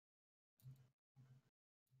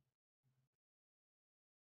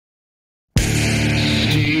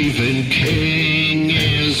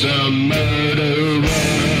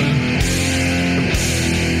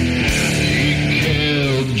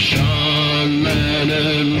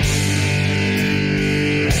Lennon.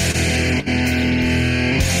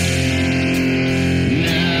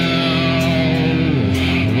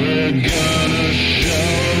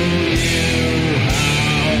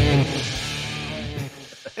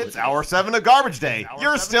 It's hour 7 of Garbage Day.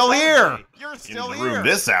 You're still here. In the room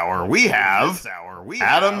this hour, we have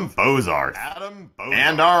Adam Bozarth.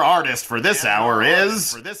 And our artist for this hour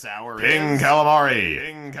is Ping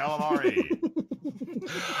Calamari.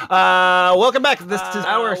 Welcome back. This is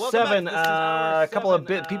hour 7. A couple of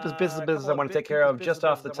people's business I want to take care of just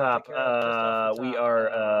off the top. We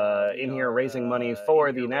are in here raising money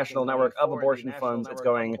for the National Network of Abortion Funds. It's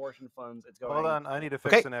going. Hold on, I need to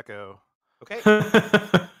fix an echo. Okay.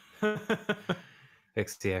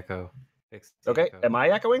 Fix the echo. Okay. Am I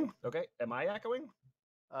echoing?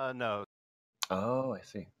 No. Oh, I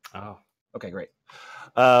see. Oh. Okay, great.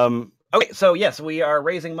 Okay, so yes, we are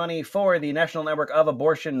raising money for the National Network of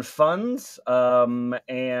Abortion Funds,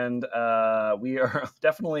 and we are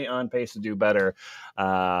definitely on pace to do better.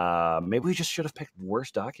 Maybe we just should have picked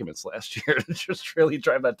worse documents last year to just really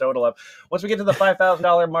drive that total up. Once we get to the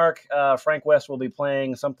 $5,000 mark, Frank West will be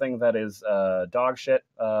playing something that is dog shit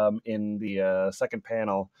in the second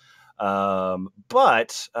panel.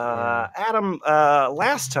 But Adam,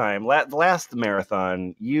 last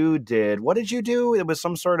marathon you did, what did you do? It was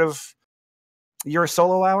some sort of your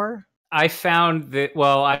solo hour? I found that,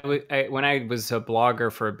 well, when I was a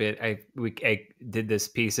blogger for a bit, I did this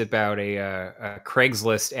piece about a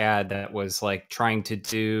Craigslist ad that was like trying to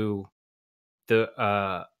do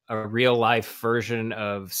a real life version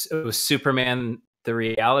of it was Superman, the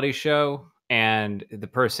reality show. And the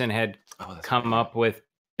person had come up with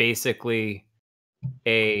basically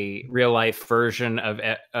a real life version of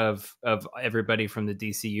everybody from the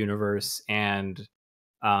DC universe, and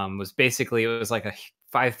it was like a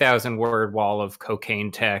 5,000 word wall of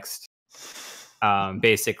cocaine text.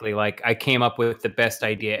 Basically, like, I came up with the best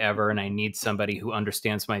idea ever, and I need somebody who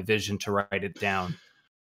understands my vision to write it down.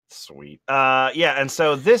 Sweet. Yeah, and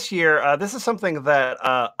so this year, this is something that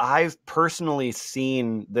I've personally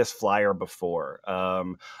seen this flyer before.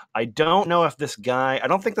 I don't know if this guy, I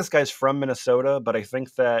don't think this guy's from Minnesota, but I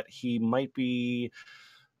think that he might be,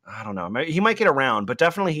 I don't know, he might get around, but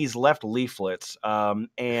definitely he's left leaflets,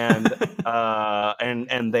 and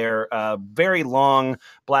they're very long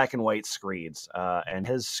black and white screeds, and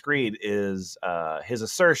his screed is his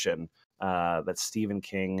assertion that Stephen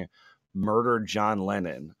King murdered John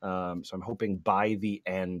Lennon. So I'm hoping by the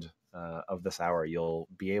end of this hour, you'll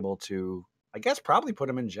be able to, I guess, probably put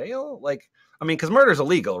him in jail. Like, I mean, because murder's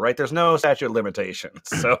illegal, right? There's no statute of limitations.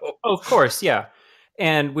 So, oh, of course, yeah.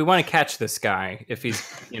 And we want to catch this guy if he's,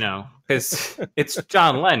 because it's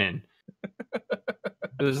John Lennon.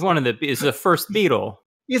 It was is the first Beatle.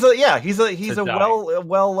 He's a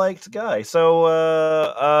well-liked guy.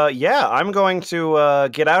 So yeah, I'm going to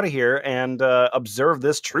get out of here and observe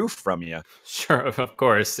this truth from you. Sure, of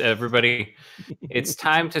course, everybody. It's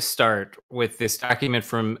time to start with this document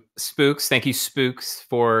from Spooks. Thank you, Spooks,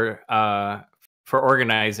 for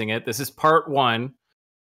organizing it. This is part 1,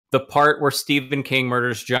 the part where Stephen King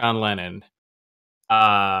murders John Lennon.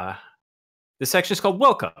 This section is called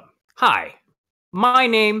Welcome. Hi, my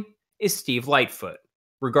name is Steve Lightfoot.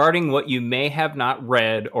 Regarding what you may have not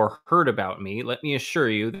read or heard about me, let me assure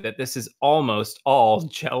you that this is almost all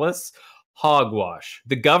jealous hogwash.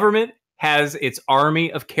 The government has its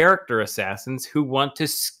army of character assassins who want to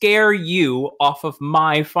scare you off of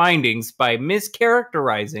my findings by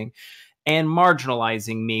mischaracterizing and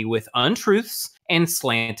marginalizing me with untruths and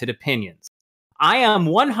slanted opinions. I am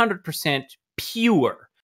 100% pure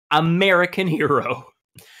American hero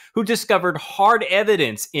who discovered hard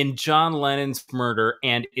evidence in John Lennon's murder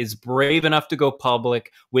and is brave enough to go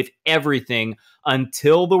public with everything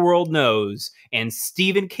until the world knows, and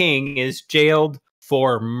Stephen King is jailed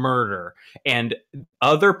for murder. And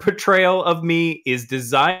other portrayal of me is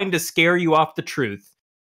designed to scare you off the truth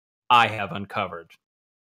I have uncovered.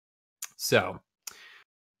 So,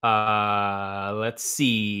 let's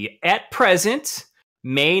see. At present,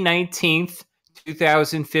 May 19th,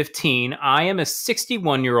 2015, I am a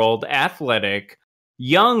 61-year-old athletic,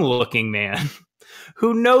 young-looking man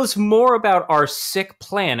who knows more about our sick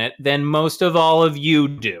planet than most of all of you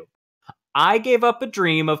do. I gave up a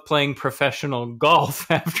dream of playing professional golf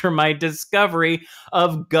after my discovery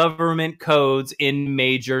of government codes in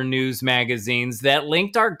major news magazines that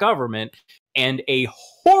linked our government and a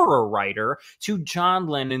horror writer to John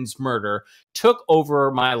Lennon's murder took over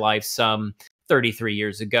my life some 33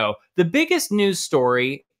 years ago. The biggest news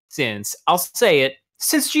story since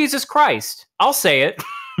Jesus Christ. I'll say it.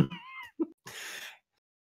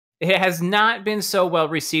 it has not been so well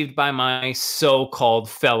received by my so-called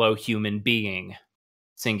fellow human being,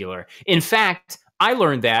 singular. In fact, I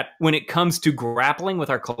learned that when it comes to grappling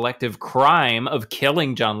with our collective crime of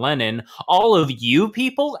killing John Lennon, all of you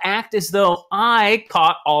people act as though I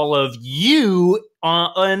caught all of you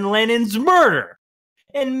on Lennon's murder.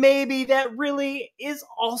 And maybe that really is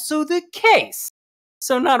also the case.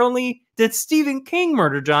 So not only did Stephen King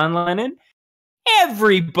murder John Lennon,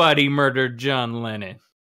 everybody murdered John Lennon.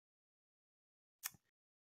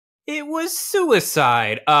 It was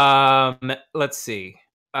suicide. Let's see.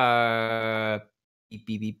 Of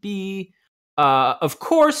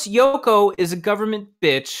course, Yoko is a government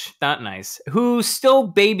bitch, not nice, who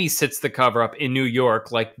still babysits the cover-up in New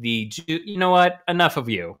York like the... You know what? Enough of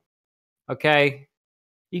you. Okay?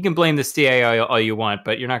 You can blame the CIA all you want,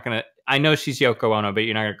 but you're not going to... I know she's Yoko Ono, but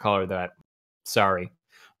you're not going to call her that. Sorry.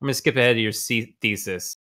 I'm going to skip ahead to your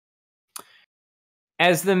thesis.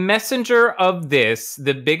 As the messenger of this,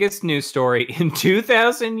 the biggest news story in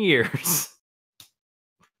 2,000 years...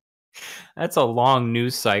 That's a long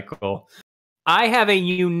news cycle. I have a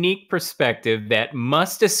unique perspective that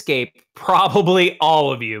must escape probably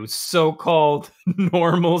all of you so-called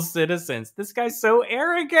normal citizens. This guy's so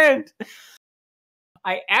arrogant.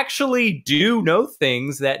 I actually do know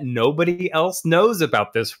things that nobody else knows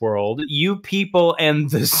about this world. You people and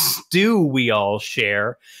the stew we all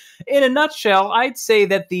share. In a nutshell, I'd say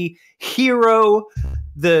that the hero,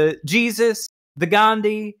 the Jesus, the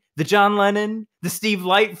Gandhi, the John Lennon, the Steve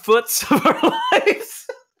Lightfoots of our lives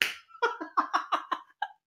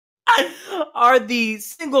are the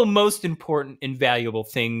single most important and valuable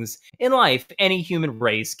things in life any human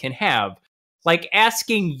race can have. Like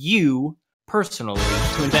asking you personally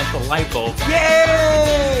to invent the light bulb.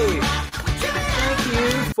 Yay! Thank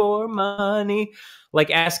you for money.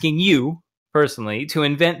 Like asking you personally to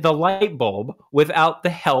invent the light bulb without the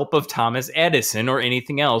help of Thomas Edison or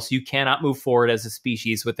anything else. You cannot move forward as a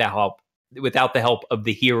species without the help of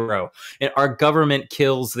the hero. And our government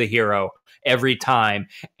kills the hero every time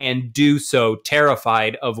and do so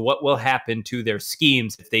terrified of what will happen to their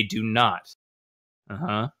schemes if they do not.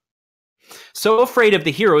 So afraid of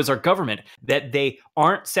the hero is our government that they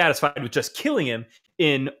aren't satisfied with just killing him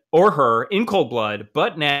or her in cold blood,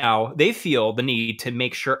 but now they feel the need to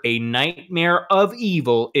make sure a nightmare of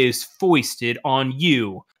evil is foisted on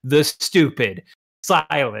you, the stupid,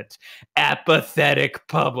 silent, apathetic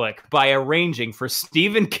public, by arranging for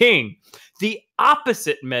Stephen King, the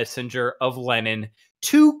opposite messenger of Lennon,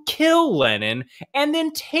 to kill Lennon and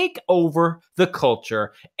then take over the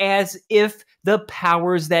culture as if the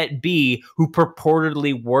powers that be, who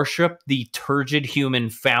purportedly worship the turgid human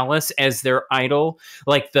phallus as their idol,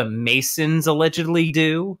 like the Masons allegedly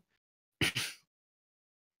do.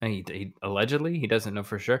 Allegedly? He doesn't know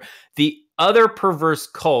for sure. The other perverse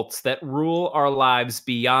cults that rule our lives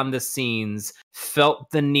beyond the scenes felt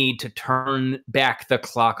the need to turn back the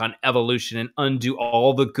clock on evolution and undo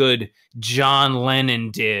all the good John Lennon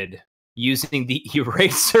did, using the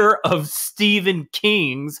eraser of Stephen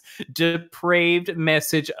King's depraved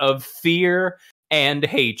message of fear and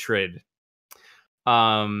hatred.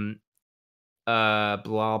 Blah,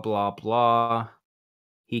 blah, blah.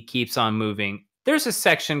 He keeps on moving. There's a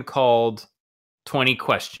section called 20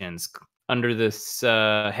 Questions under this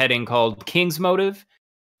heading called King's Motive,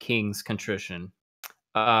 King's Contrition.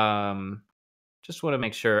 Just want to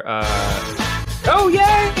make sure. Oh, yay!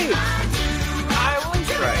 I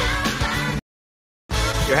was right.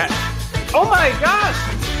 Oh my gosh!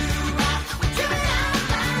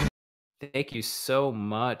 Thank you so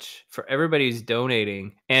much for everybody who's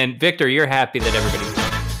donating. And Victor, you're happy that everybody's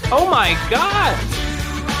donating. Oh my gosh!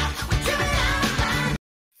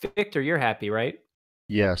 Victor, you're happy, right?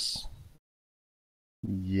 Yes.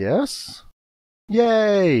 Yes?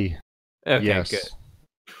 Yay! Okay, yes. Good.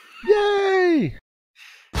 Yay!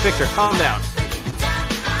 Victor, calm down.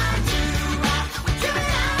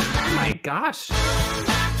 Oh my gosh.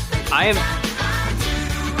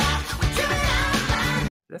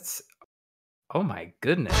 Oh my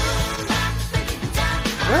goodness.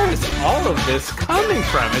 Where is all of this coming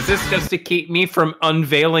from? Is this just to keep me from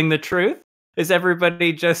unveiling the truth? Is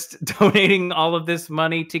everybody just donating all of this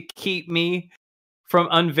money to keep me from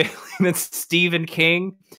unveiling that Stephen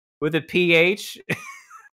King with a PH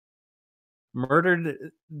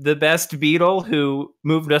murdered the best Beatle who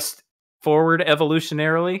moved us forward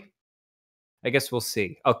evolutionarily? I guess we'll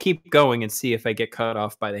see. I'll keep going and see if I get cut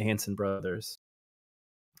off by the Hanson brothers.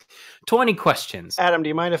 20 questions. Adam, do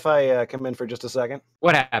you mind if I come in for just a second?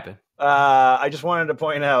 What happened? I just wanted to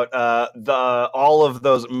point out all of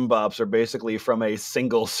those mbops are basically from a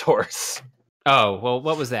single source. Oh, well,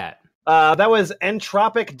 what was that? That was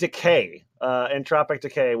Entropic Decay. Entropic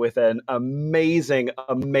Decay with an amazing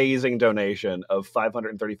donation of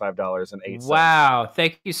 $535.08. Wow.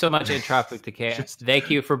 Thank you so much, Entropic Decay. Thank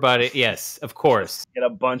you for yes, of course. Get a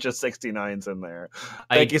bunch of 69s in there.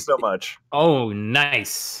 Thank you so much. Oh,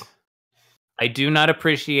 nice. I do not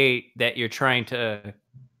appreciate that you're trying to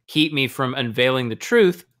keep me from unveiling the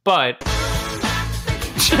truth, but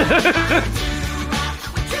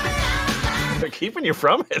they're keeping you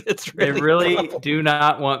from it. It's really they really cool. do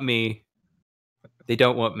not want me. They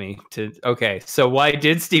don't want me to. Okay, so why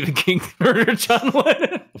did Stephen King murder John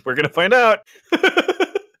Lennon? We're gonna find out.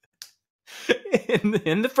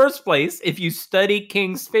 In the first place, if you study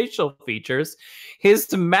King's facial features,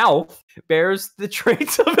 his mouth bears the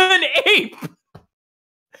traits of an ape.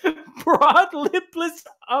 Broad lipless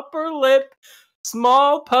upper lip,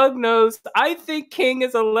 small pug nose. I think King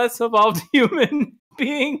is a less evolved human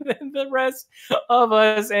being than the rest of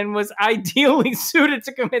us and was ideally suited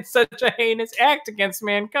to commit such a heinous act against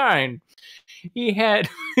mankind. He had,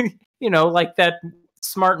 like that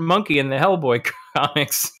smart monkey in the Hellboy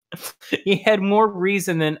comics. He had more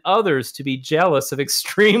reason than others to be jealous of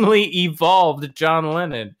extremely evolved John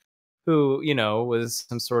Lennon, who, was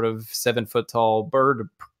some sort of 7-foot-tall bird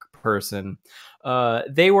person.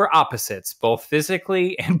 They were opposites, both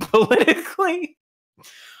physically and politically.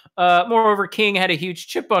 Moreover, King had a huge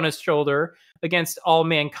chip on his shoulder against all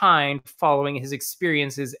mankind following his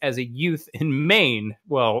experiences as a youth in Maine.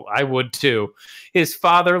 Well, I would too. His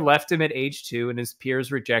father left him at age 2, and his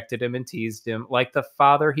peers rejected him and teased him. Like the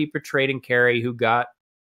father he portrayed in Carrie, who got...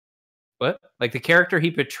 What? Like the character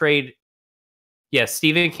he portrayed... Yes,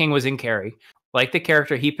 Stephen King was in Carrie. Like the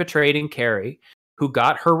character he portrayed in Carrie, who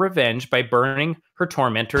got her revenge by burning her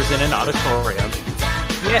tormentors in an auditorium.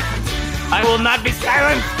 Yeah, I will not be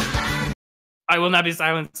silenced! I will not be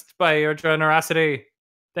silenced by your generosity.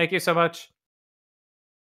 Thank you so much.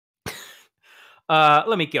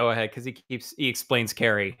 Let me go ahead because he explains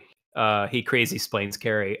Carrie. He crazy explains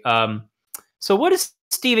Carrie. So what does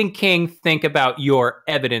Stephen King think about your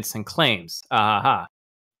evidence and claims?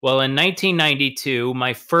 Well, in 1992,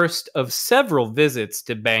 my first of several visits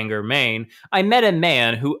to Bangor, Maine, I met a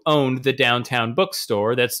man who owned the downtown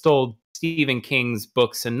bookstore that sold Stephen King's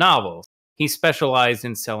books and novels. He specialized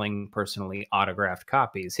in selling personally autographed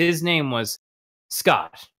copies. His name was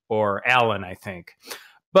Scott, or Alan, I think.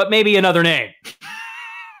 But maybe another name.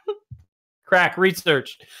 Crack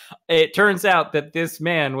research. It turns out that this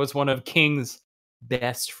man was one of King's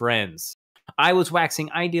best friends. I was waxing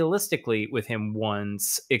idealistically with him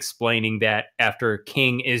once, explaining that after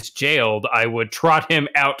King is jailed, I would trot him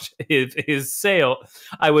out his cell.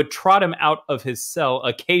 I would trot him out of his cell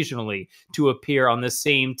occasionally to appear on the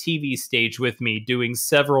same TV stage with me, doing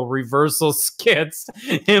several reversal skits,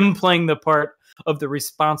 him playing the part of the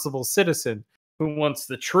responsible citizen who wants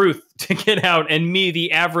the truth to get out, and me,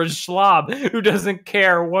 the average slob who doesn't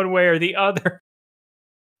care one way or the other.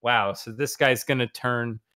 Wow, so this guy's going to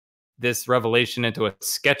turn this revelation into a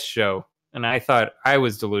sketch show, and I thought I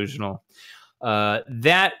was delusional.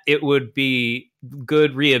 That it would be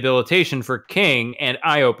good rehabilitation for King and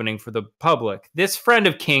eye-opening for the public. This friend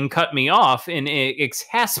of King cut me off in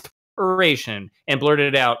exasperation and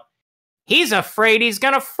blurted out, "He's afraid he's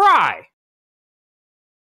gonna fry."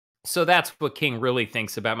 So that's what King really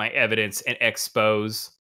thinks about my evidence and expose,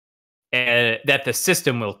 that the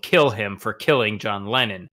system will kill him for killing John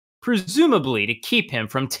Lennon. Presumably to keep him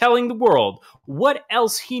from telling the world what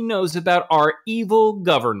else he knows about our evil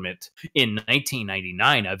government. In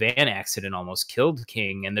 1999, a van accident almost killed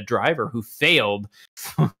King, and the driver who failed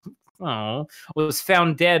was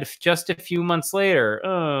found dead just a few months later.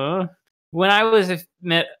 When I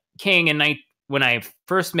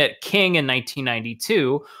first met King in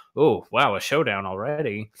 1992, oh, wow, a showdown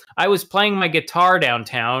already. I was playing my guitar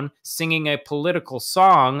downtown, singing a political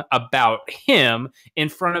song about him in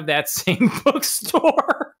front of that same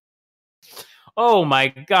bookstore. Oh my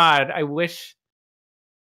God, I wish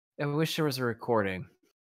there was a recording.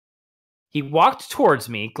 He walked towards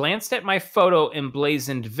me, glanced at my photo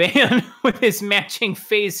emblazoned van with his matching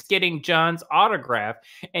face getting John's autograph,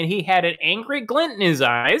 and he had an angry glint in his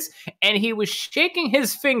eyes, and he was shaking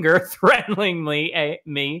his finger threateningly at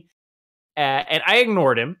me, and I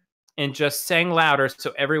ignored him and just sang louder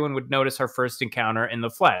so everyone would notice our first encounter in the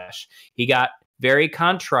flesh. He got very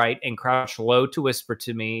contrite and crouched low to whisper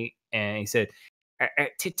to me, and he said,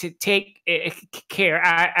 take care.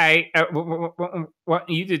 I want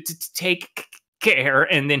you to take care.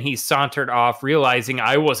 And then he sauntered off, realizing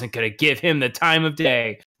I wasn't going to give him the time of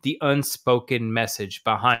day. The unspoken message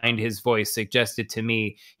behind his voice suggested to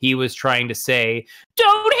me he was trying to say,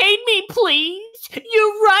 "Don't hate me, please.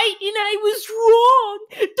 You're right, and I was wrong.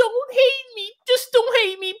 Don't hate me. Just don't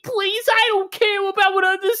hate me, please. I don't care about what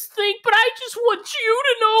others think, but I just want you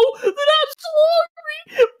to know that I'm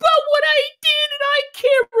sorry about what I did, and I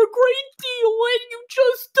care a great deal, and you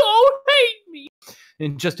just don't hate me.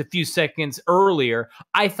 And just a few seconds earlier,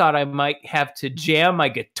 I thought I might have to jam my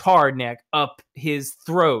guitar neck up his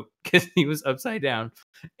throat because he was upside down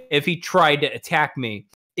if he tried to attack me.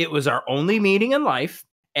 It was our only meeting in life,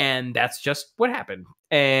 and that's just what happened.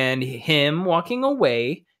 And him walking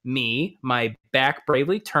away, my back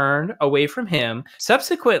bravely turned away from him.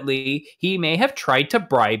 Subsequently, he may have tried to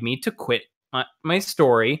bribe me to quit my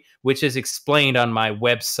story, which is explained on my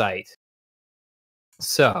website.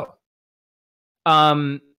 So,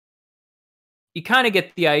 you kind of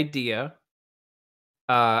get the idea,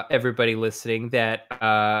 everybody listening,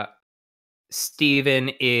 that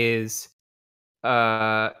Stephen is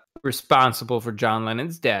responsible for John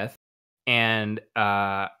Lennon's death. And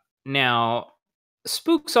now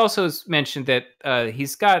Spooks also has mentioned that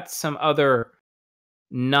he's got some other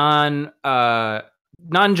non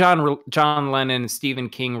John Lennon, Stephen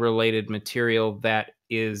King related material that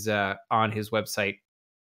is on his website.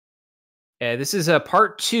 This is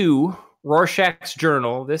part 2, Rorschach's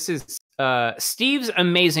Journal. This is Steve's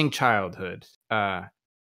amazing childhood. Oh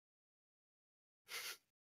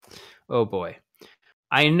boy.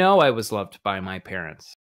 I know I was loved by my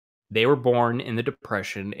parents. They were born in the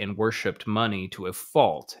Depression and worshipped money to a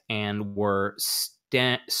fault and were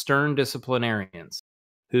stern disciplinarians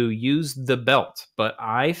who used the belt, but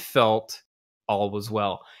I felt all was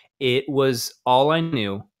well. It was all I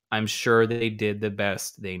knew. I'm sure they did the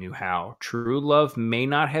best they knew how. True love may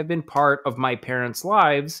not have been part of my parents'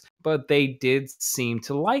 lives, but they did seem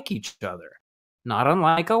to like each other. Not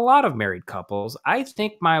unlike a lot of married couples, I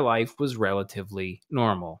think my life was relatively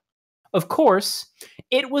normal. Of course,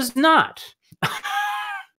 it was not.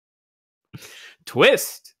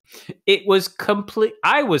 Twist. I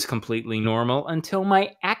was completely normal until my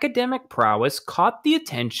academic prowess caught the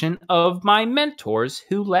attention of my mentors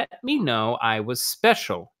who let me know I was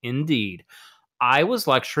special indeed. I was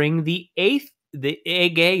lecturing the eighth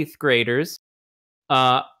graders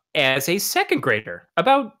as a second grader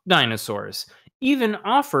about dinosaurs. Even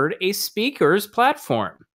offered a speaker's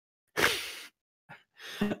platform.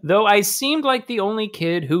 Though I seemed like the only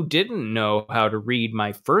kid who didn't know how to read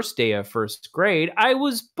my first day of first grade, I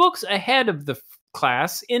was books ahead of the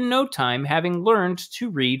class in no time, having learned to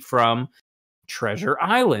read from Treasure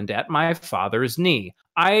Island at my father's knee.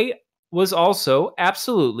 I was also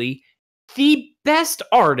absolutely the best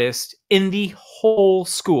artist in the whole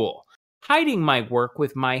school, hiding my work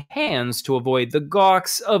with my hands to avoid the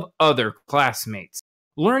gawks of other classmates.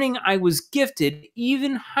 Learning I was gifted,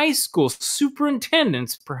 even high school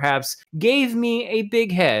superintendents perhaps gave me a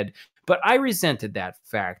big head, but I resented that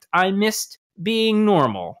fact. I missed being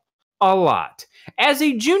normal a lot. As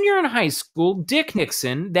a junior in high school, Dick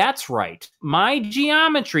Nixon, that's right, my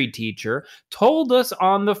geometry teacher, told us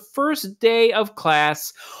on the first day of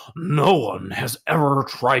class, "No one has ever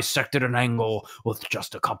trisected an angle with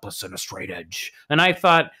just a compass and a straight edge." And I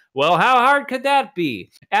thought, well, how hard could that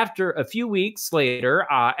be? After a few weeks later,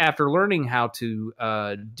 after learning how to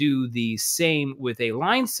do the same with a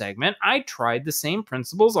line segment, I tried the same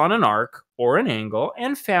principles on an arc or an angle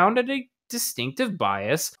and found a distinctive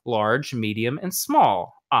bias, large, medium, and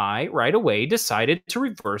small. I, right away, decided to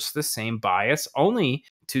reverse the same bias only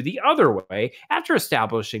to the other way after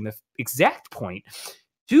establishing the exact point.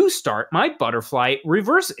 To start my butterfly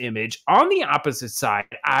reverse image on the opposite side,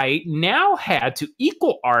 I now had to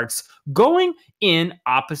equal arcs going in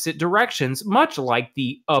opposite directions, much like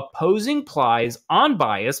the opposing plies on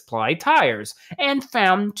bias ply tires, and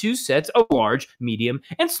found 2 sets of large, medium,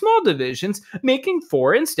 and small divisions, making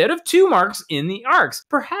 4 instead of 2 marks in the arcs.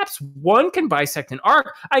 Perhaps one can bisect an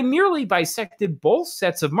arc. I merely bisected both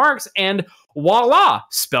sets of marks and voila,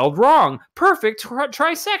 spelled wrong. Perfect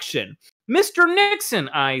trisection. Mr. Nixon,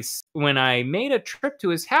 when I made a trip to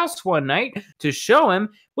his house one night to show him,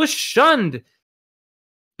 was stunned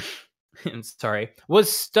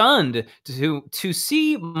to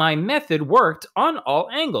see my method worked on all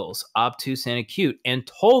angles, obtuse and acute, and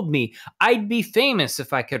told me I'd be famous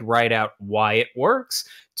if I could write out why it works.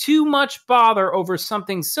 Too much bother over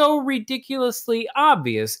something so ridiculously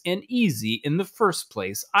obvious and easy in the first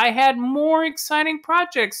place. I had more exciting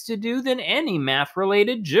projects to do than any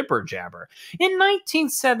math-related jibber-jabber. In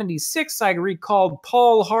 1976, I recalled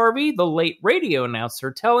Paul Harvey, the late radio announcer,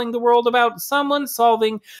 telling the world about someone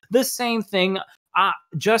solving the same thing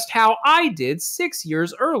just how I did 6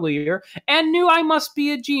 years earlier, and knew I must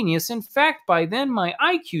be a genius. In fact, by then my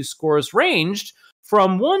IQ scores ranged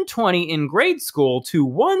from 120 in grade school to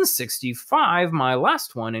 165 my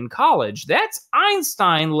last one in college. That's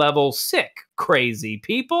Einstein level sick, crazy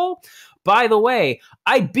people. By the way,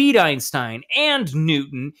 I beat Einstein and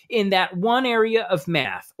Newton in that one area of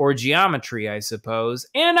math, or geometry, I suppose,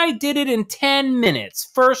 and I did it in 10 minutes,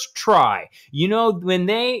 first try. You know, when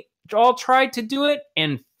they all tried to do it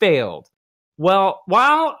and failed. Well,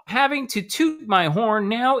 while having to toot my horn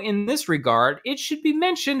now in this regard, it should be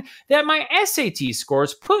mentioned that my SAT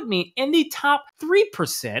scores put me in the top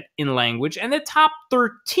 3% in language and the top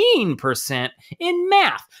 13% in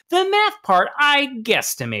math. The math part I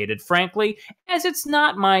guesstimated, frankly, as it's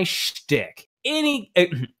not my shtick.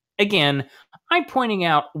 Again, I'm pointing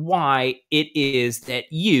out why it is that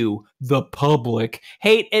you, the public,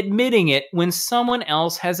 hate admitting it when someone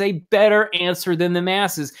else has a better answer than the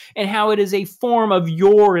masses, and how it is a form of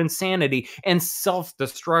your insanity and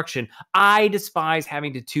self-destruction. I despise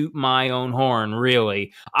having to toot my own horn,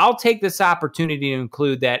 really. I'll take this opportunity to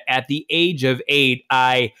include that at the age of 8,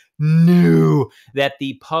 I knew that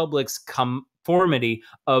the public's conformity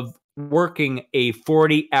of working a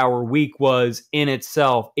 40-hour week was in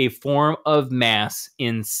itself a form of mass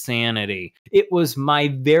insanity. It was my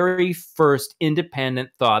very first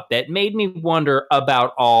independent thought that made me wonder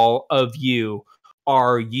about all of you.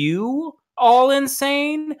 Are you all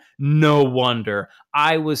insane? No wonder.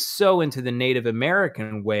 I was so into the Native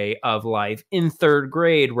American way of life in 3rd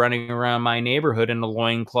grade, running around my neighborhood in a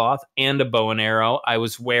loincloth and a bow and arrow. I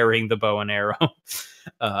was wearing the bow and arrow.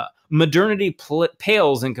 Modernity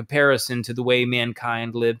pales in comparison to the way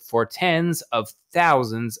mankind lived for tens of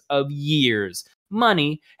thousands of years.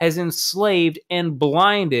 Money has enslaved and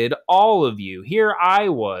blinded all of you. Here I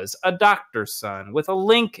was, a doctor's son with a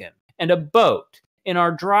Lincoln and a boat in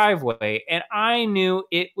our driveway, and I knew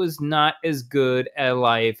it was not as good a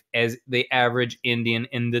life as the average Indian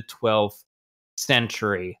in the 12th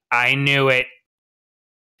century. I knew it.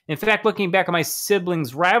 In fact, looking back on my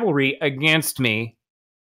siblings' rivalry against me,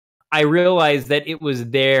 I realized that it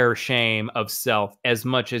was their shame of self as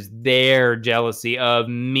much as their jealousy of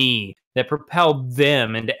me that propelled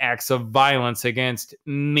them into acts of violence against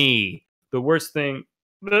me. The worst thing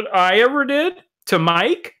that I ever did to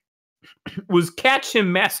Mike was catch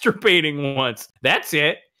him masturbating once. That's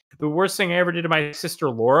it. The worst thing I ever did to my sister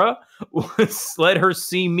Laura was let her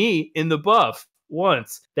see me in the buff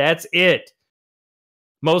once. That's it.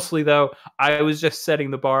 Mostly, though, I was just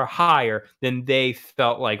setting the bar higher than they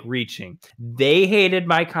felt like reaching. They hated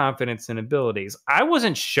my confidence and abilities. I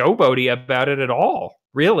wasn't showboaty about it at all,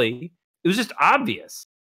 really. It was just obvious.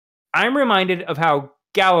 I'm reminded of how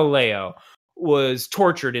Galileo was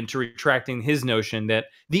tortured into retracting his notion that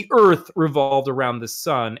the Earth revolved around the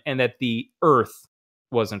sun and that the Earth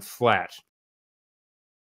wasn't flat.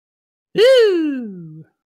 Woo!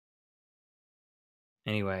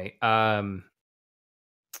 Anyway,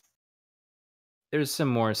 there's some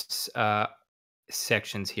more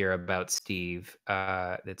sections here about Steve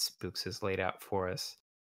that Spooks has laid out for us.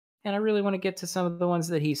 And I really want to get to some of the ones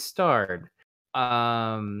that he starred.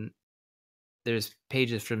 There's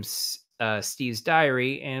pages from Steve's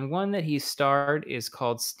diary, and one that he starred is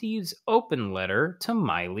called Steve's Open Letter to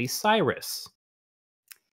Miley Cyrus.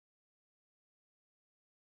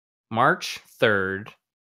 March 3rd,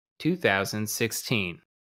 2016.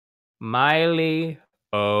 Miley,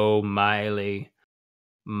 oh Miley.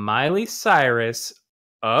 Miley Cyrus,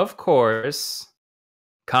 of course,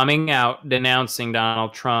 coming out denouncing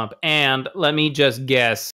Donald Trump and, let me just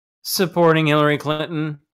guess, supporting Hillary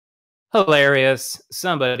Clinton. Hilarious.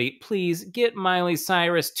 Somebody, please get Miley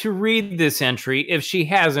Cyrus to read this entry if she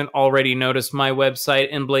hasn't already noticed my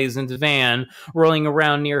website emblazoned van rolling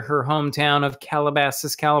around near her hometown of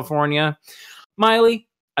Calabasas, California. Miley,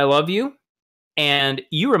 I love you, and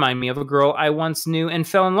you remind me of a girl I once knew and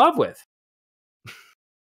fell in love with.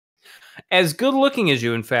 As good looking as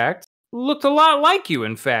you, in fact, looked a lot like you,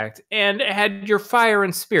 in fact, and had your fire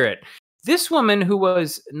and spirit. This woman, who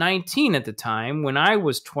was 19 at the time, when I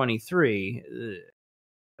was 23,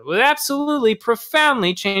 absolutely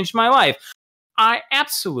profoundly changed my life. I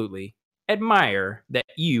absolutely admire that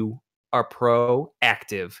you are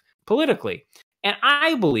proactive politically, and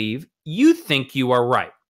I believe you think you are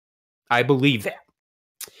right. I believe that.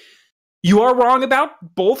 You are wrong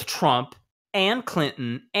about both Trump and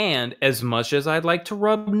Clinton, and as much as I'd like to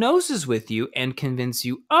rub noses with you and convince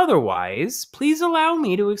you otherwise, please allow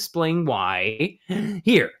me to explain why.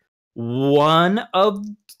 Here, one of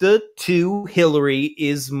the two Hillary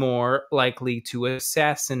is more likely to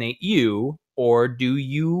assassinate you, or do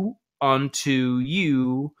you unto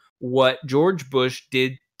you what George Bush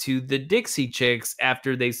did to the Dixie Chicks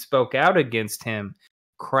after they spoke out against him.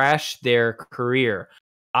 crash their career.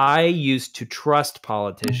 I used to trust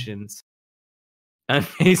politicians on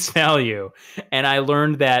face value, and I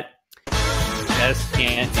learned that just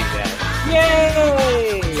can't do that.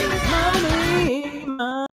 Yay!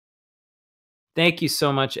 Money. Thank you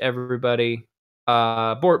so much, everybody.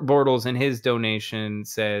 Bortles in his donation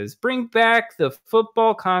says, bring back the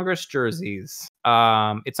football Congress jerseys.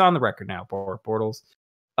 It's on the record now, Bortles.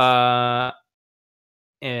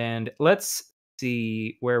 And let's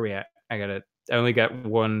see where are we at. I only got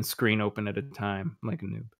one screen open at a time, like a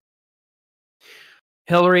noob.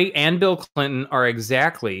 Hillary and Bill Clinton are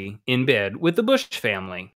exactly in bed with the Bush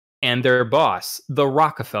family and their boss, the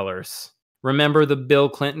Rockefellers. Remember the Bill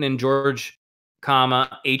Clinton and George,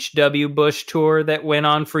 H.W. Bush tour that went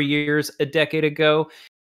on for years a decade ago?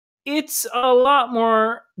 It's a lot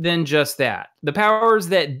more than just that. The powers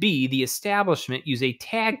that be, the establishment, use a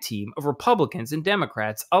tag team of Republicans and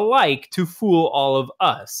Democrats alike to fool all of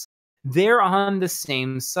us. They're on the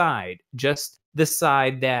same side, just the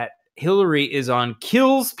side that Hillary is on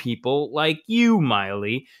kills people like you,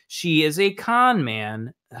 Miley. She is a con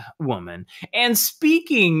man woman. And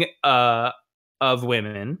speaking of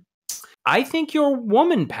women, I think your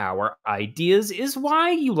woman power ideas is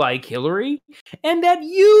why you like Hillary and that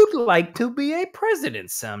you'd like to be a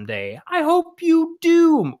president someday. I hope you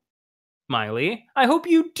do, Miley. I hope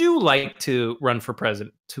you do like to run for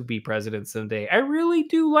president, to be president someday. I really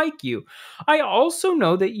do like you. I also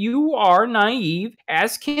know that you are naive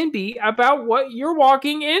as can be about what you're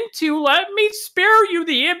walking into. Let me spare you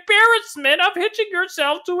the embarrassment of hitching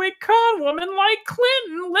yourself to a con woman like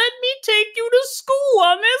Clinton. Let me take you to school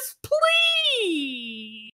on this,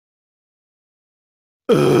 please.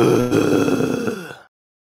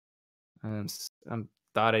 I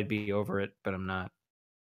thought I'd be over it, but I'm not.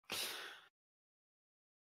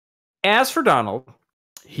 As for Donald,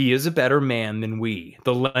 he is a better man than we,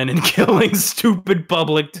 the Lennon killing stupid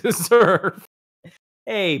public, deserve.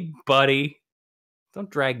 Hey, buddy, don't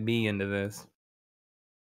drag me into this.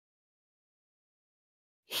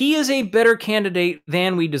 He is a better candidate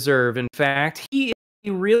than we deserve. In fact, he is a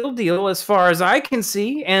real deal as far as I can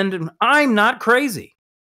see, and I'm not crazy.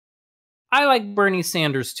 I like Bernie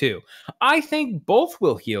Sanders too. I think both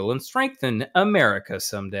will heal and strengthen America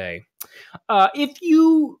someday.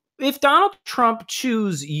 If Donald Trump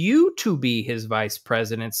choose you to be his vice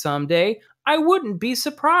president someday, I wouldn't be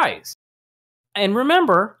surprised. And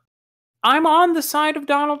remember, I'm on the side of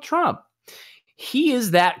Donald Trump. He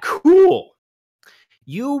is that cool.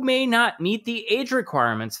 You may not meet the age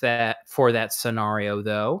requirements for that scenario,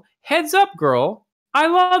 though. Heads up, girl. I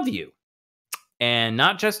love you. And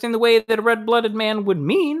not just in the way that a red-blooded man would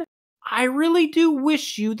mean. I really do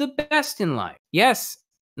wish you the best in life. Yes,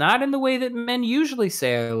 not in the way that men usually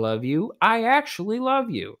say I love you. I actually love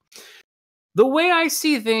you. The way I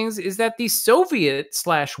see things is that the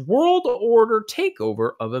Soviet/world order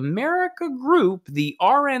takeover of America group, the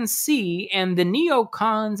RNC, and the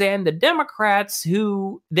neocons and the Democrats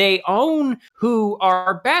who they own, who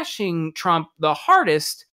are bashing Trump the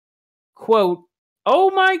hardest, quote,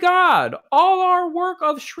 oh my God, all our work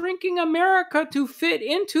of shrinking America to fit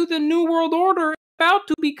into the New World Order is about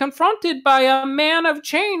to be confronted by a man of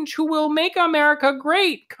change who will make America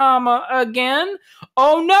great, again.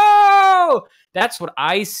 Oh no! That's what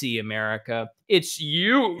I see, America. It's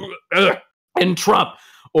you and Trump,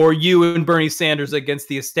 or you and Bernie Sanders against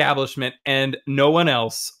the establishment and no one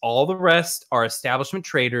else. All the rest are establishment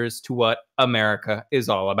traitors to what America is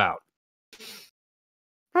all about.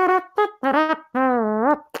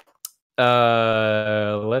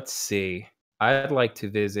 Let's see. I'd like to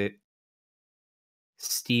visit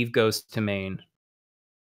Steve Goes to Maine.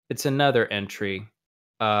 It's another entry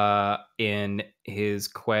in his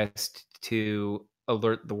quest to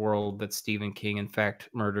alert the world that Stephen King, in fact,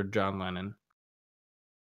 murdered John Lennon.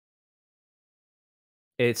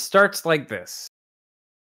 It starts like this.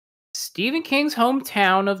 Stephen King's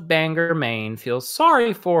hometown of Bangor, Maine, feels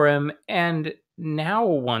sorry for him and now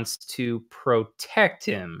wants to protect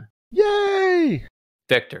him. Yay!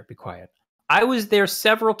 Victor, be quiet. I was there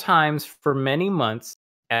several times for many months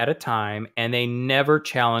at a time, and they never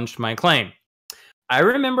challenged my claim. I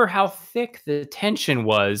remember how thick the tension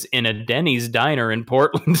was in a Denny's diner in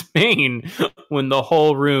Portland, Maine, when the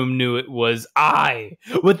whole room knew it was I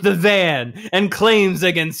with the van and claims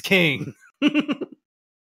against King.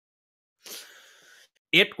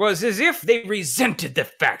 It was as if they resented the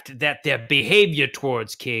fact that their behavior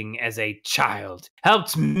towards King as a child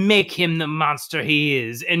helped make him the monster he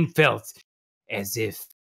is, and felt as if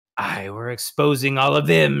I were exposing all of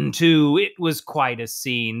them too. It was quite a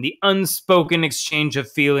scene. The unspoken exchange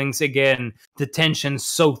of feelings again. The tension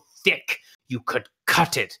so thick you could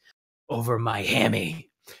cut it over my hammy.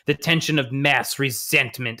 The tension of mass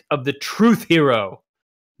resentment of the truth hero,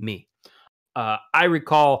 me. I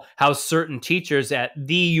recall how certain teachers at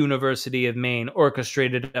the University of Maine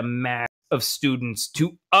orchestrated a mass of students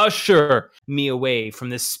to usher me away from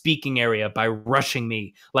the speaking area by rushing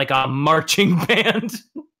me like a marching band.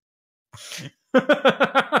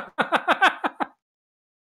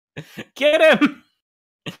 Get him!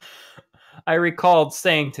 I recalled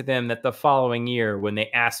saying to them that the following year, when they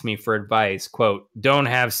asked me for advice, quote, "Don't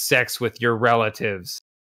have sex with your relatives."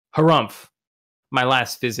 Harumph. My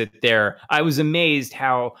last visit there, I was amazed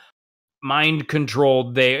how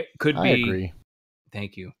mind-controlled they could be. I agree.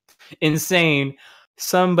 Thank you. Insane.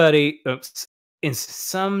 Someday,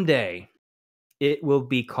 it will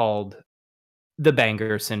be called the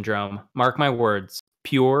Banger Syndrome. Mark my words.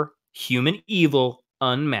 Pure human evil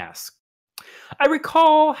unmasked. I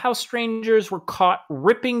recall how strangers were caught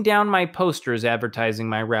ripping down my posters advertising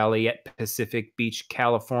my rally at Pacific Beach,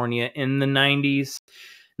 California in the 90s.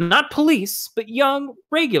 Not police, but young,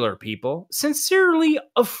 regular people, sincerely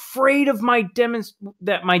afraid of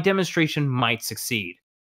that my demonstration might succeed.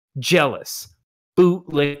 Jealous,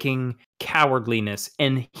 bootlicking, cowardliness,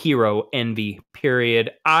 and hero envy, period.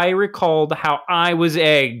 I recalled how I was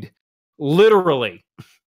egged. Literally.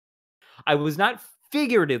 I was not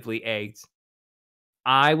figuratively egged.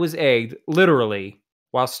 I was egged, literally,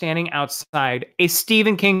 while standing outside a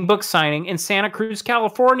Stephen King book signing in Santa Cruz,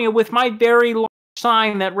 California, with my very large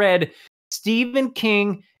sign that read, "Stephen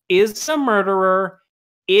King is a murderer.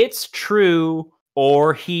 It's true,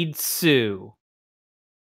 or he'd sue."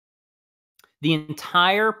 The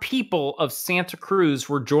entire people of Santa Cruz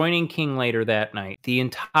were joining King later that night. The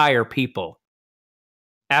entire people.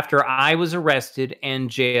 After I was arrested and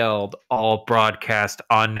jailed, all broadcast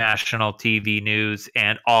on national TV news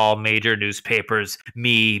and all major newspapers,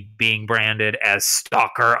 me being branded as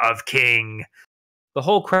stalker of King. The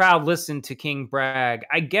whole crowd listened to King brag.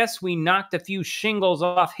 I guess we knocked a few shingles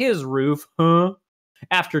off his roof, huh?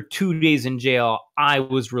 After 2 days in jail, I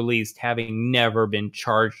was released, having never been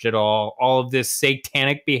charged at all. All of this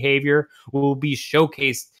satanic behavior will be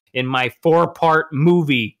showcased in my 4-part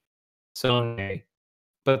movie someday.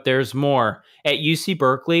 But there's more. At UC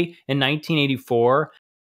Berkeley in 1984,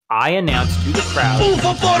 I announced to the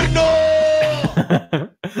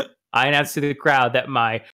crowd that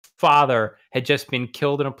my father had just been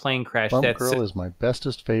killed in a plane crash. Bump Girl is my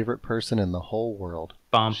bestest favorite person in the whole world.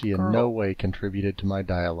 She in no way contributed to my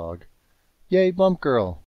dialogue. Yay, Bump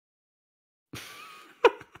Girl!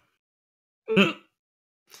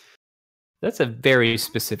 That's a very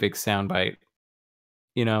specific soundbite.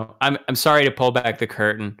 You know, I'm sorry to pull back the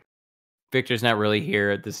curtain. Victor's not really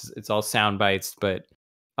here. It's all sound bites, but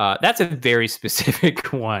that's a very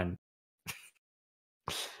specific one.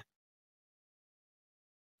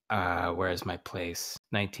 Where's my place?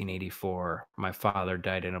 1984. My father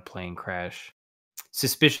died in a plane crash.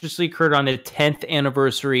 Suspiciously occurred on the 10th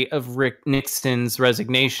anniversary of Rick Nixon's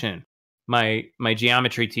resignation. My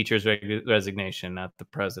geometry teacher's resignation, not the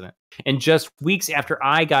president. And just weeks after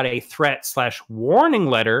I got a threat/warning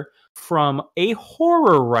letter from a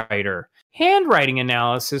horror writer. Handwriting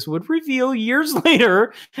analysis would reveal years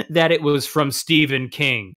later that it was from Stephen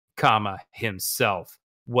King, himself.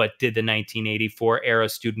 What did the 1984 era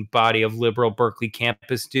student body of liberal Berkeley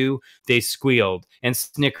campus do? They squealed and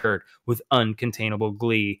snickered with uncontainable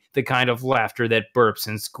glee, the kind of laughter that burps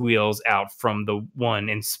and squeals out from the one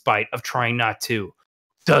in spite of trying not to.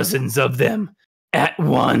 Dozens of them at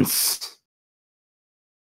once.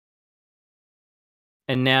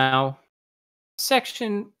 And now,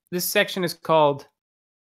 this section is called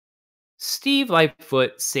Steve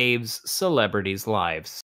Lightfoot Saves Celebrities'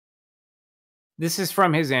 Lives. This is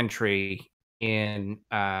from his entry in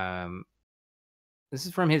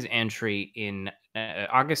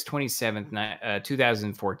August 27th,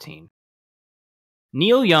 2014.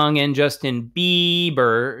 Neil Young and Justin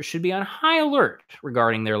Bieber should be on high alert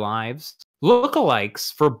regarding their lives.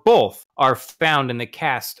 Lookalikes for both are found in the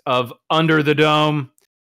cast of Under the Dome,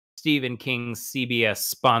 Stephen King's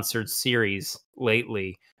CBS-sponsored series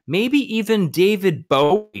lately. Maybe even David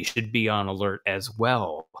Bowie should be on alert as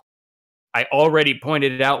well. I already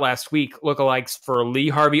pointed it out last week, lookalikes for Lee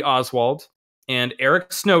Harvey Oswald and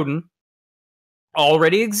Eric Snowden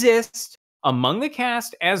already exist among the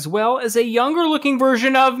cast, as well as a younger-looking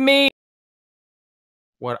version of me.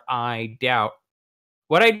 What I doubt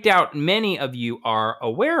many of you are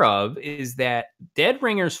aware of is that dead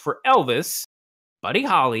ringers for Elvis, Buddy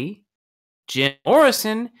Holly, Jim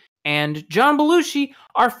Morrison, and John Belushi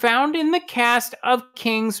are found in the cast of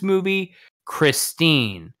King's movie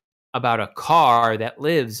Christine. about a car that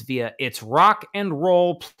lives via its rock and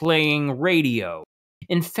roll playing radio.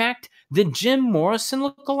 In fact, the Jim Morrison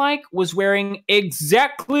lookalike was wearing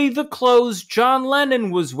exactly the clothes John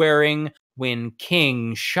Lennon was wearing when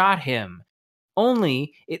King shot him.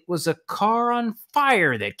 Only it was a car on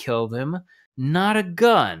fire that killed him, not a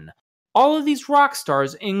gun. All of these rock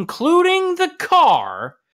stars, including the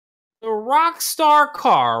rock star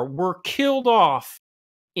car, were killed off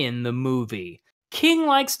in the movie. King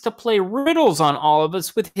likes to play riddles on all of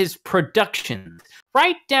us with his productions,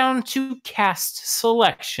 right down to cast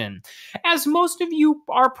selection. As most of you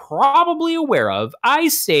are probably aware of, I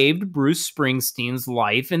saved Bruce Springsteen's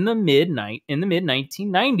life in the mid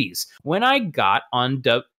 1990s when I got on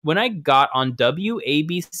WABC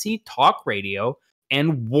talk radio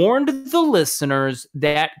and warned the listeners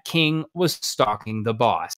that King was stalking the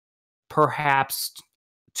boss, perhaps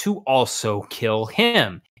to also kill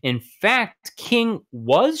him. In fact, King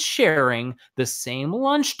was sharing the same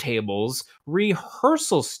lunch tables,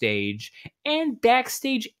 rehearsal stage, and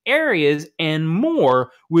backstage areas and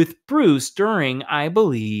more with Bruce during, I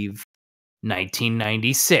believe,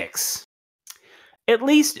 1996. At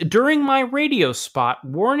least during my radio spot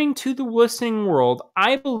warning to the listening world,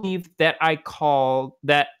 I believe that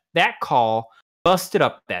that call busted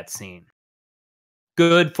up that scene.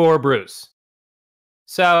 Good for Bruce.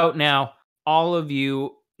 So now all of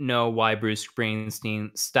you know why Bruce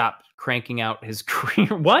Springsteen stopped cranking out his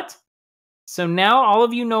career. What? So now all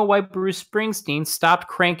of you know why Bruce Springsteen stopped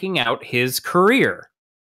cranking out his career.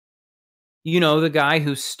 You know, the guy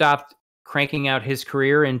who stopped cranking out his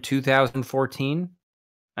career in 2014?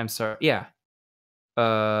 I'm sorry. Yeah.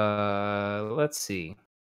 Let's see.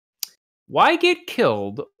 Why get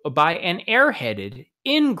killed by an airheaded,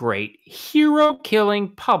 ingrate,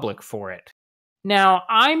 hero-killing public for it? Now,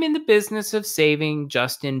 I'm in the business of saving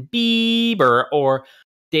Justin Bieber or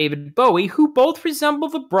David Bowie, who both resemble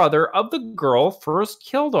the brother of the girl first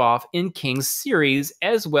killed off in King's series,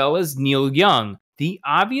 as well as Neil Young, the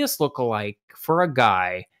obvious lookalike for a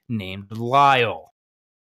guy named Lyle.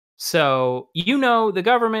 So, you know, the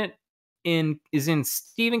government is in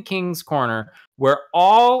Stephen King's corner, where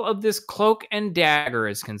all of this cloak and dagger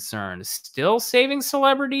is concerned, still saving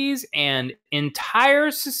celebrities and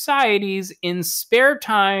entire societies in spare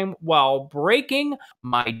time while breaking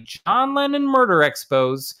my John Lennon murder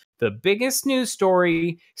expose, the biggest news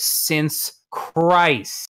story since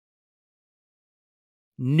Christ.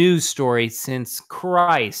 News story since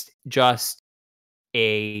Christ. Just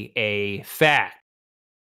a fact.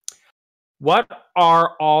 What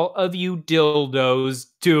are all of you dildos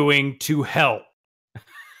doing to help?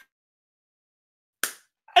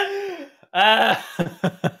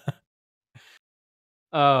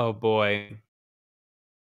 Oh boy.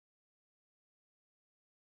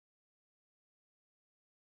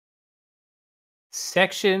 This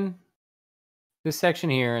section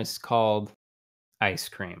here is called ice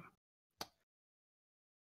cream.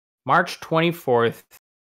 March 24th,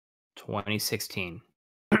 2016.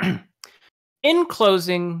 In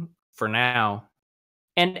closing, for now,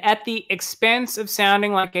 and at the expense of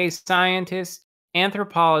sounding like a scientist,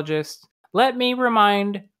 anthropologist, let me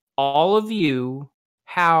remind all of you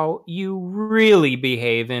how you really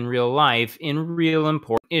behave in real life in real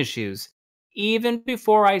important issues, even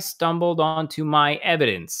before I stumbled onto my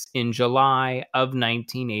evidence in July of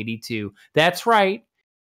 1982. That's right,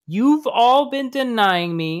 you've all been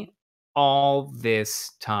denying me all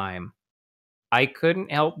this time. I couldn't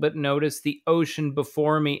help but notice the ocean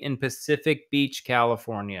before me in Pacific Beach,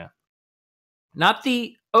 California. Not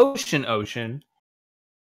the ocean,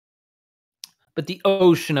 but the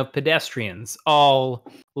ocean of pedestrians, all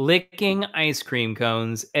licking ice cream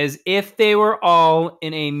cones as if they were all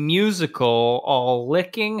in a musical, all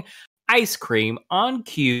licking ice cream on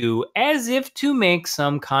cue as if to make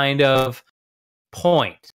some kind of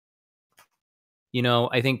point. You know,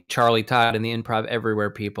 I think Charlie Todd and the Improv Everywhere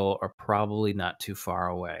people are probably not too far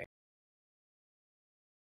away.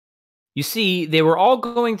 You see, they were all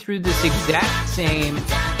going through this exact same...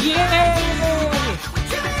 Yay!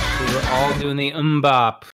 They were all doing the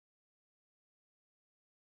bop.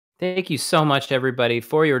 Thank you so much, everybody,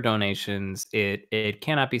 for your donations. It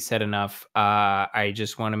cannot be said enough. I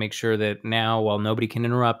just want to make sure that now, while nobody can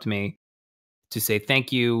interrupt me, to say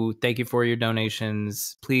thank you. Thank you for your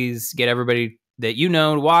donations. Please get everybody that you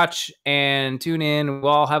know to watch and tune in.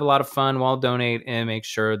 We'll all have a lot of fun. We'll all donate and make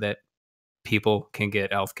sure that people can get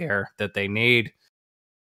healthcare that they need.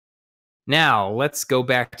 Now, let's go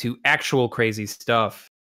back to actual crazy stuff.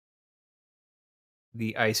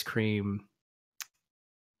 The ice cream.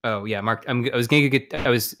 Oh yeah, Mark. I was going to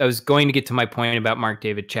get to my point about Mark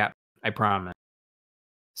David Chapman. I promise.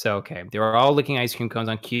 So, okay, they were all licking ice cream cones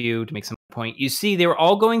on cue to make some point. You see, they were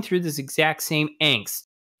all going through this exact same angst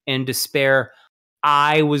and despair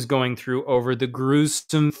I was going through over the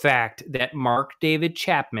gruesome fact that Mark David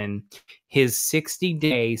Chapman, his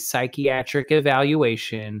 60-day psychiatric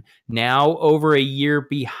evaluation, now over a year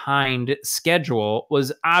behind schedule,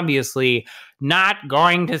 was obviously not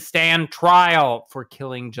going to stand trial for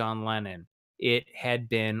killing John Lennon. It had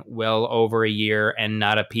been well over a year and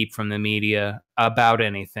not a peep from the media about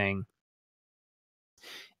anything.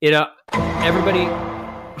 Everybody...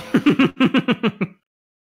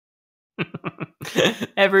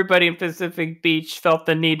 Everybody in Pacific Beach felt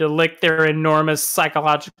the need to lick their enormous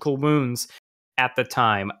psychological wounds at the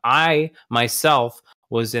time. I, myself,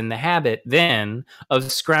 was in the habit then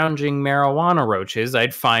of scrounging marijuana roaches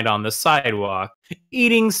I'd find on the sidewalk,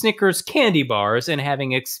 eating Snickers candy bars, and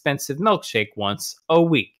having expensive milkshake once a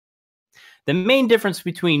week. The main difference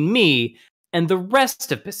between me and the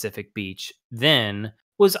rest of Pacific Beach then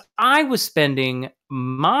was I was spending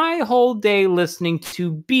my whole day listening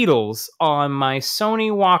to Beatles on my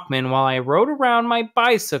Sony Walkman while I rode around my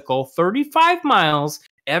bicycle 35 miles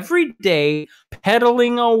every day,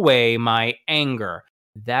 pedaling away my anger.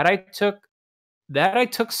 That I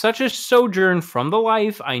took such a sojourn from the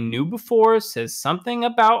life I knew before says something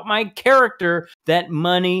about my character that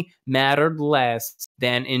money mattered less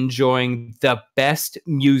than enjoying the best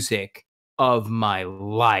music of my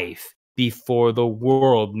life. Before the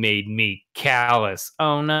world made me callous.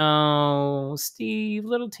 Oh no, Steve,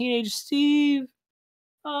 little teenage Steve.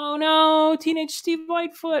 Oh no, teenage Steve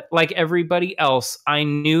Lightfoot. Like everybody else, I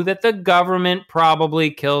knew that the government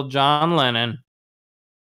probably killed John Lennon.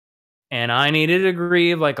 And I needed to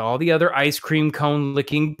grieve like all the other ice cream cone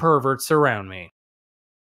licking perverts around me.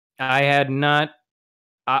 Had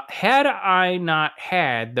I not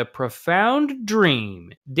had the profound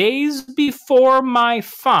dream days before my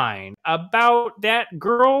find about that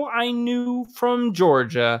girl I knew from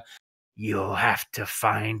Georgia, you'll have to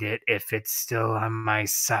find it if it's still on my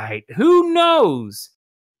site. Who knows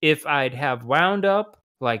if I'd have wound up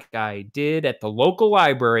like I did at the local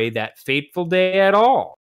library that fateful day at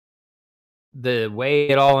all. The way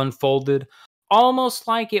it all unfolded, almost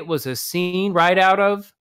like it was a scene right out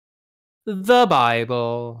of the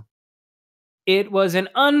Bible. It was an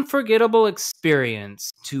unforgettable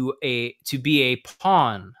experience to be a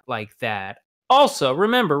pawn like that. Also,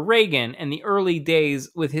 remember Reagan and the early days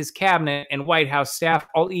with his cabinet and White House staff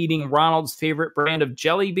all eating Ronald's favorite brand of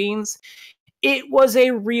jelly beans? It was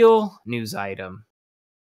a real news item.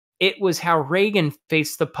 It was how Reagan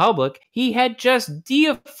faced the public he had just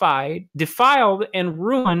defiled, and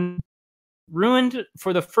ruined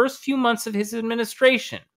for the first few months of his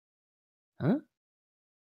administration. Huh?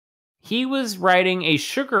 He was riding a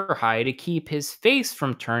sugar high to keep his face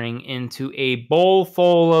from turning into a bowl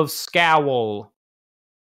full of scowl.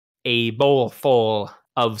 A bowl full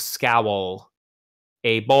of scowl.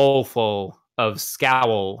 A bowl full of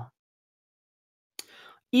scowl.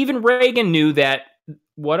 Even Reagan knew that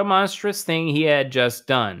what a monstrous thing he had just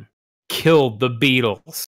done. Killed the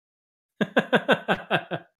Beatles.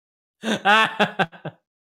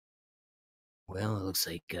 Well, it looks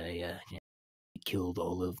like I killed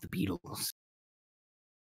all of the Beatles.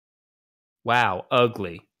 Wow,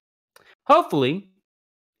 ugly. Hopefully,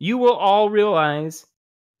 you will all realize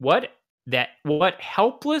what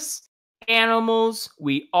helpless animals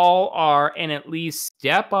we all are, and at least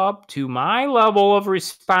step up to my level of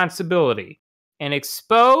responsibility and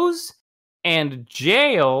expose and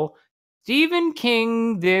jail Stephen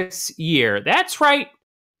King this year. That's right,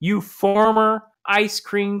 you former ice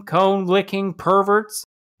cream cone licking perverts.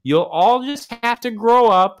 You'll all just have to grow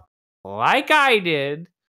up like I did.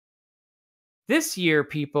 This year,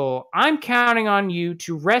 people, I'm counting on you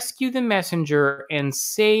to rescue the messenger and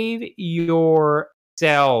save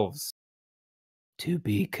yourselves. To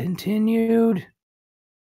be continued.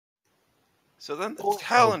 So then the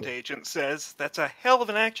talent agent says, that's a hell of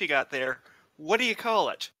an act you got there. What do you call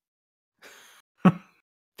it?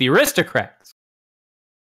 The Aristocrats.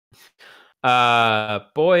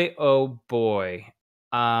 Boy, oh boy.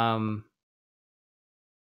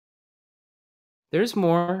 There's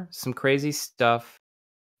some crazy stuff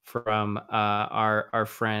from our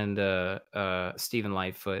friend Stephen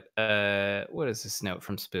Lightfoot. What is this note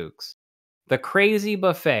from Spooks? The Crazy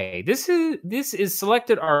Buffet. This is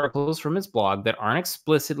selected articles from his blog that aren't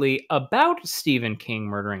explicitly about Stephen King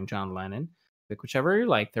murdering John Lennon. Pick whichever you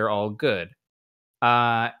like. They're all good.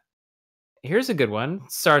 Here's a good one.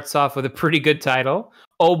 Starts off with a pretty good title.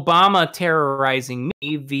 Obama terrorizing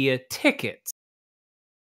me via tickets.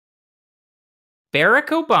 Barack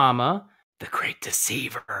Obama, the great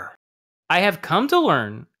deceiver. I have come to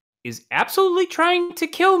learn is absolutely trying to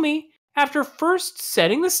kill me after first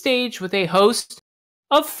setting the stage with a host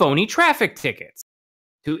of phony traffic tickets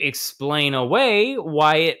to explain away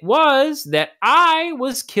why it was that I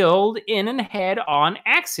was killed in a head-on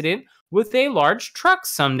accident with a large truck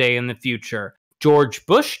someday in the future. George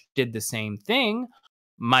Bush did the same thing,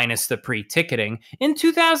 minus the pre-ticketing, in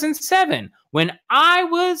 2007, when I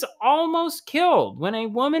was almost killed when a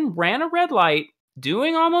woman ran a red light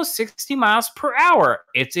doing almost 60 miles per hour.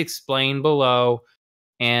 It's explained below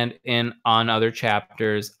and on other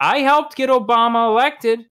chapters. I helped get Obama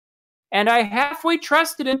elected, and I halfway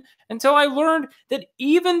trusted him until I learned that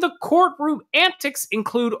even the courtroom antics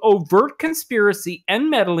include overt conspiracy and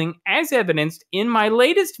meddling, as evidenced in my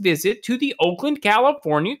latest visit to the Oakland,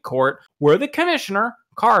 California court, where the commissioner,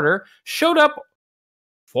 Carter, showed up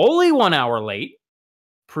fully 1 hour late,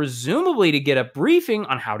 presumably to get a briefing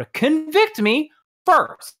on how to convict me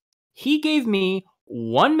first. He gave me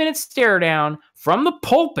 1 minute stare down from the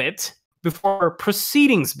pulpit before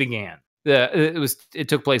proceedings began. It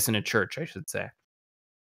took place in a church, I should say.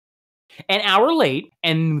 An hour late,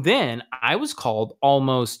 and then I was called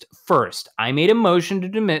almost first. I made a motion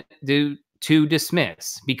to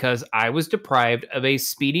dismiss because I was deprived of a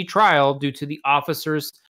speedy trial due to the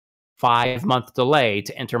officer's 5-month delay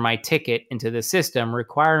to enter my ticket into the system,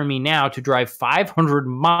 requiring me now to drive 500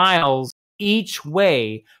 miles each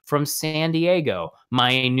way from San Diego,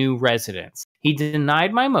 my new residence. He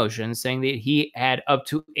denied my motion, saying that he had up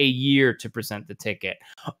to a year to present the ticket.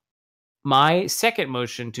 My second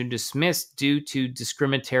motion to dismiss due to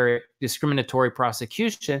discriminatory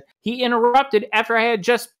prosecution, he interrupted after I had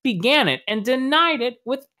just began it and denied it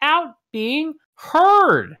without being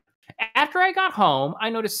heard. After I got home, I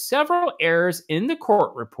noticed several errors in the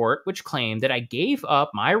court report which claimed that I gave up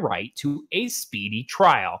my right to a speedy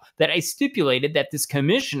trial, that I stipulated that this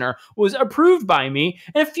commissioner was approved by me,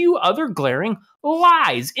 and a few other glaring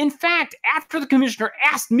lies. In fact, after the commissioner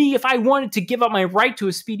asked me if I wanted to give up my right to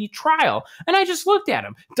a speedy trial, and I just looked at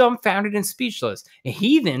him, dumbfounded and speechless. And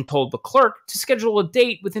he then told the clerk to schedule a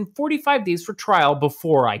date within 45 days for trial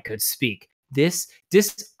before I could speak. This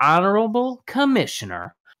dishonorable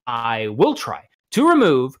commissioner I will try to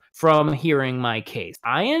remove from hearing my case.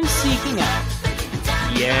 I am seeking out.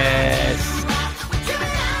 Yes.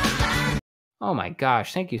 Oh my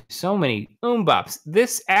gosh, thank you so many bops.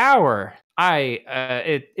 This hour,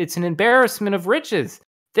 it's an embarrassment of riches.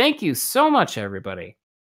 Thank you so much, everybody.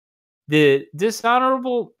 The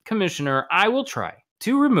dishonorable commissioner I will try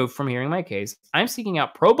to remove from hearing my case. I'm seeking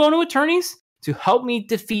out pro bono attorneys to help me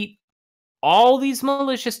defeat all these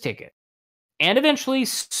malicious tickets, and eventually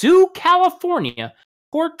sue California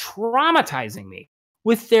for traumatizing me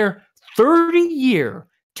with their 30-year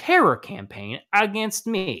terror campaign against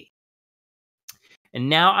me. And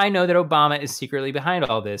now I know that Obama is secretly behind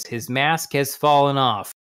all this. His mask has fallen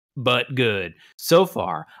off, but good. So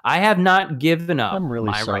far, I have not given up. I'm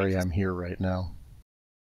really sorry I'm here right now.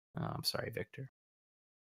 Oh, I'm sorry, Victor.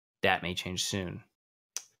 That may change soon.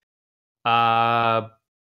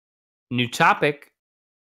 New topic.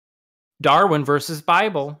 Darwin versus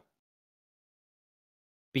Bible.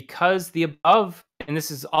 Because the above, and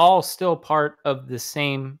this is all still part of the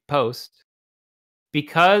same post,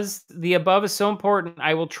 because the above is so important,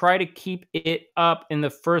 I will try to keep it up in the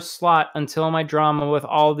first slot until my drama with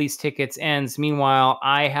all these tickets ends. Meanwhile,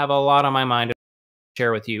 I have a lot on my mind to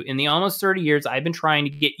share with you. In the almost 30 years I've been trying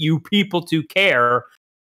to get you people to care,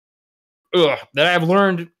 that I've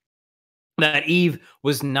learned that Eve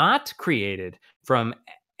was not created from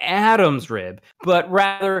Adam's rib, but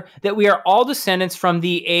rather that we are all descendants from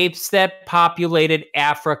the apes that populated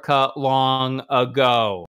Africa long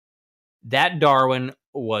ago. That Darwin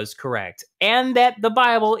was correct, and that the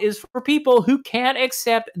Bible is for people who can't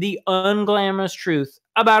accept the unglamorous truth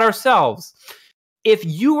about ourselves. If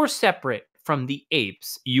you were separate from the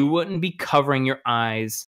apes, you wouldn't be covering your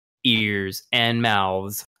eyes, ears, and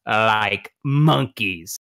mouths like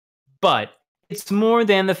monkeys. But it's more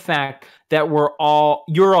than the fact that you're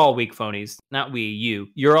all weak phonies, not we, you.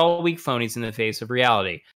 You're all weak phonies in the face of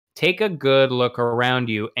reality. Take a good look around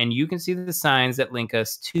you, and you can see the signs that link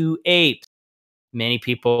us to apes. Many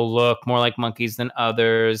people look more like monkeys than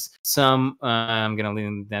others. Some, I'm going to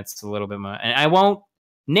leave, that's a little bit more. And I won't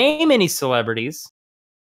name any celebrities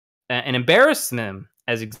and embarrass them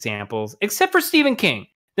as examples, except for Stephen King,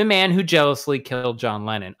 the man who jealously killed John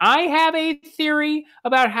Lennon. I have a theory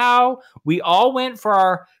about how we all went for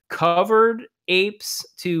our covered apes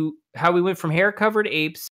to how we went from hair-covered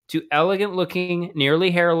apes to elegant-looking,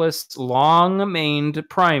 nearly hairless, long-maned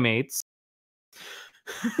primates.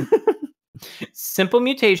 Simple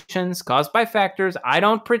mutations caused by factors I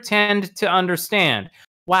don't pretend to understand.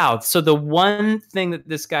 wow. So the one thing that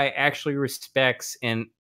this guy actually respects and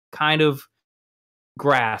kind of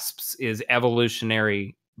grasps is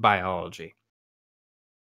evolutionary biology.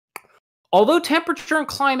 Although temperature and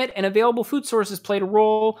climate and available food sources played a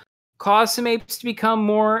role, caused some apes to become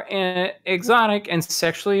more exotic and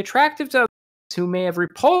sexually attractive to others who may have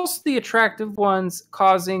repulsed the attractive ones,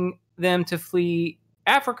 causing them to flee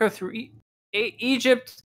Africa through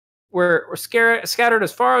Egypt, were scattered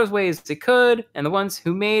as far away as they could, and the ones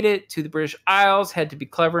who made it to the British Isles had to be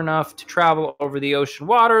clever enough to travel over the ocean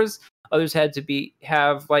waters. Others had to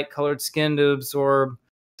have light-colored skin to absorb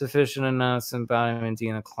sufficient amounts of vitamin D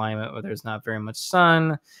in a climate where there's not very much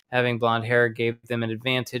sun. Having blonde hair gave them an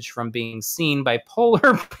advantage from being seen by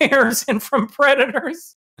polar bears and from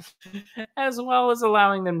predators, as well as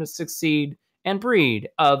allowing them to succeed and breed.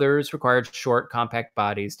 Others required short, compact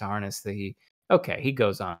bodies to harness the heat. Okay, he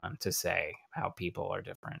goes on to say how people are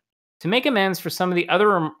different. To make amends for some of the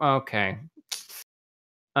other... Okay.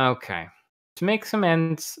 To make some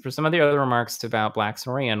amends for some of the other remarks about blacks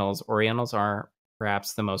and Orientals are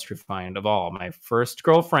perhaps the most refined of all. My first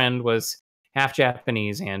girlfriend was half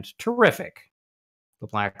Japanese and terrific. The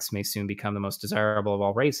blacks may soon become the most desirable of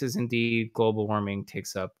all races. Indeed, global warming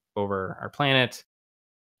takes up over our planet.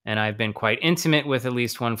 And I've been quite intimate with at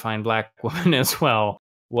least one fine black woman as well.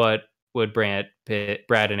 What would Brad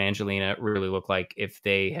and Angelina really look like if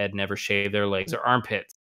they had never shaved their legs or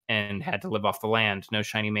armpits and had to live off the land? No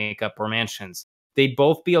shiny makeup or mansions. They'd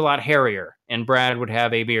both be a lot hairier, and Brad would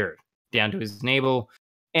have a beard down to his navel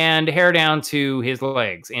and hair down to his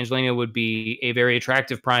legs. Angelina would be a very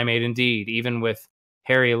attractive primate indeed, even with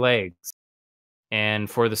hairy legs. And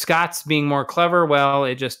for the Scots being more clever, well,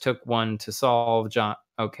 it just took one to solve John.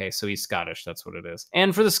 Okay, so he's Scottish, that's what it is.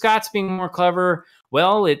 And for the Scots being more clever,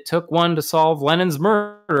 well, it took one to solve Lennon's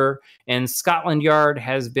murder, and Scotland Yard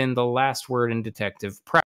has been the last word in detective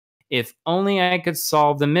prep. If only I could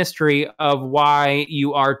solve the mystery of why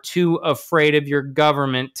you are too afraid of your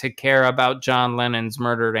government to care about John Lennon's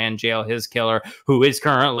murder and jail his killer, who is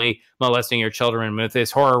currently molesting your children with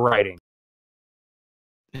his horror writing.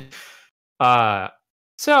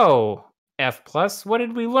 So, F+, what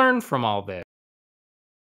did we learn from all this?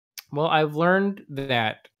 Well, I've learned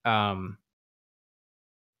that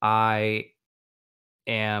I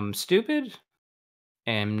am stupid,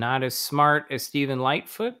 am not as smart as Stephen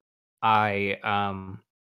Lightfoot. I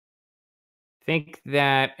think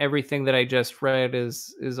that everything that I just read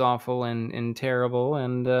is awful and terrible,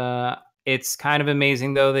 and it's kind of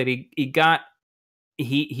amazing though that he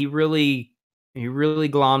really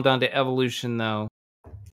glommed onto evolution though.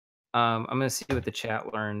 I'm gonna see what the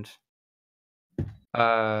chat learned.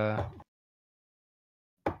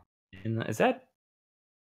 Is that?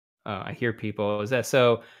 Oh, I hear people. Is that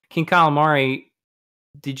so? King Calamari,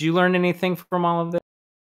 did you learn anything from all of this?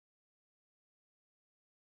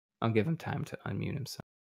 I'll give him time to unmute himself.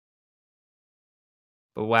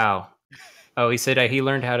 But wow. Oh, he said he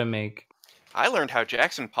learned how to make... I learned how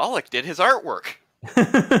Jackson Pollock did his artwork.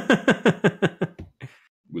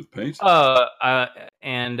 With paint?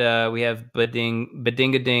 And we have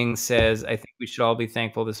Badingading says, I think we should all be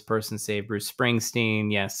thankful this person saved Bruce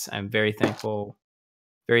Springsteen. Yes, I'm very thankful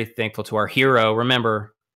to our hero.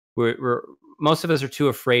 Remember, we're most of us are too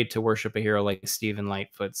afraid to worship a hero like Stephen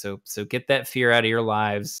Lightfoot. So get that fear out of your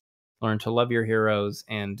lives. Learn to love your heroes,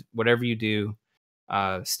 and whatever you do,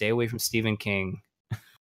 stay away from Stephen King.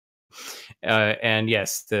 And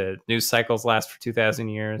yes, the news cycles last for 2,000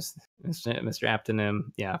 years, Mr. Aptonym.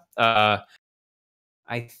 Yeah. I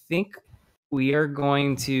think we are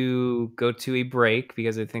going to go to a break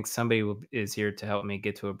because I think somebody is here to help me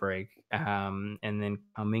get to a break. And then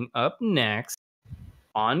coming up next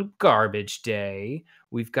on Garbage Day,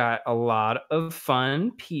 we've got a lot of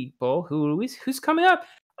fun people. Who's coming up?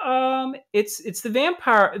 It's the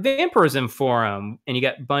Vampirism Forum, and you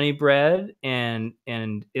got Bunny Bread and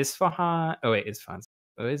Isfahan. Oh wait, Isfahan.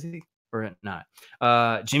 Oh, is he or not?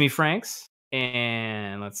 Jimmy Franks,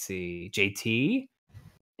 and let's see, JT,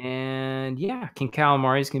 and yeah, King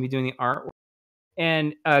Calamari is going to be doing the artwork.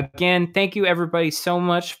 And again, thank you everybody so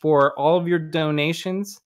much for all of your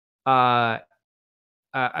donations. I'm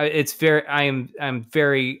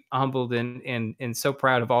very humbled and so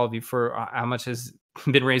proud of all of you for how much has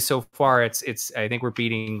been raised so far. It's I think we're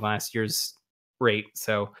beating last year's rate,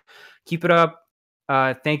 so keep it up.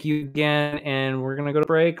 Thank you again, and we're gonna go to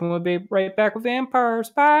break, and we'll be right back with Vampires.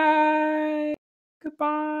 Bye.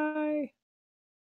 Goodbye.